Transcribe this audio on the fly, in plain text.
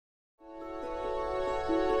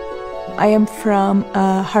I am from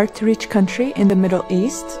a hard-to-reach country in the Middle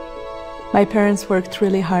East. My parents worked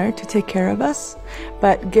really hard to take care of us,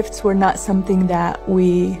 but gifts were not something that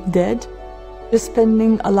we did. Just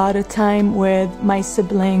spending a lot of time with my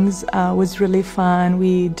siblings was really fun.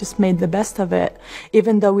 We just made the best of it,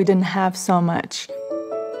 even though we didn't have so much.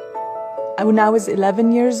 When I was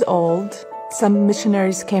 11 years old, some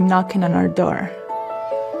missionaries came knocking on our door.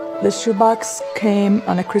 The shoebox came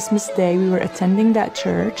on a Christmas day. We were attending that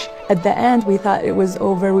church. At the end, we thought it was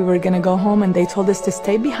over. We were going to go home, and they told us to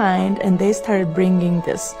stay behind, and they started bringing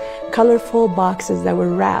this colorful boxes that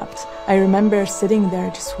were wrapped. I remember sitting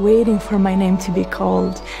there just waiting for my name to be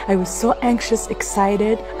called. I was so anxious,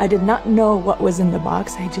 excited. I did not know what was in the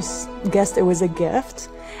box. I just guessed it was a gift.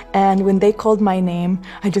 And when they called my name,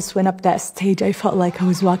 I just went up that stage. I felt like I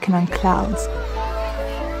was walking on clouds.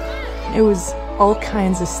 It was all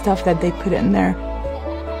kinds of stuff that they put in there.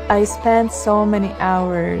 I spent so many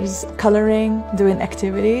hours coloring, doing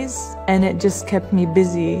activities, and it just kept me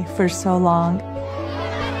busy for so long.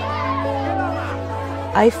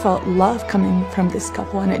 I felt love coming from this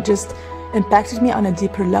couple, and it just impacted me on a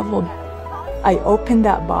deeper level. I opened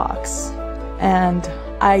that box, and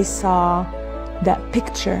I saw that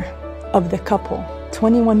picture of the couple.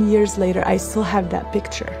 21 years later, I still have that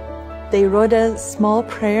picture. They wrote a small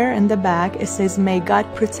prayer in the back. It says, "May God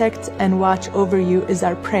protect and watch over you," is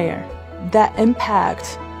our prayer. That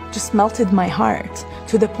impact just melted my heart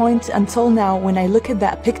to the point until now when I look at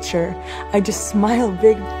that picture, I just smile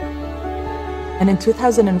big. And in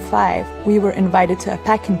 2005, we were invited to a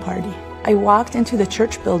packing party. I walked into the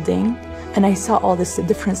church building and I saw all these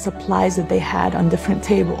different supplies that they had on different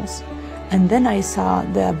tables. And then I saw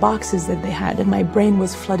the boxes that they had, and my brain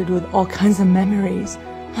was flooded with all kinds of memories.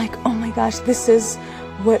 Like, oh my gosh, this is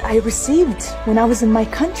what I received when I was in my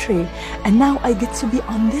country. And now I get to be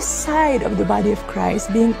on this side of the body of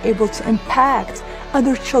Christ, being able to impact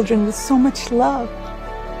other children with so much love.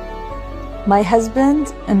 My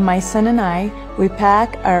husband and my son and I, we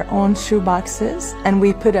pack our own shoe boxes, and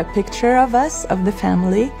we put a picture of us, of the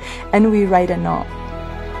family, and we write a note.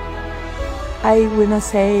 I want to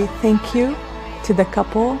say thank you to the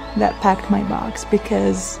couple that packed my box,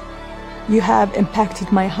 because you have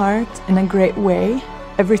impacted my heart in a great way.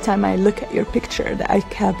 Every time I look at your picture that I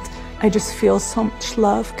kept, I just feel so much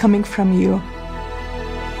love coming from you.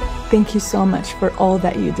 Thank you so much for all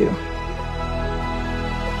that you do.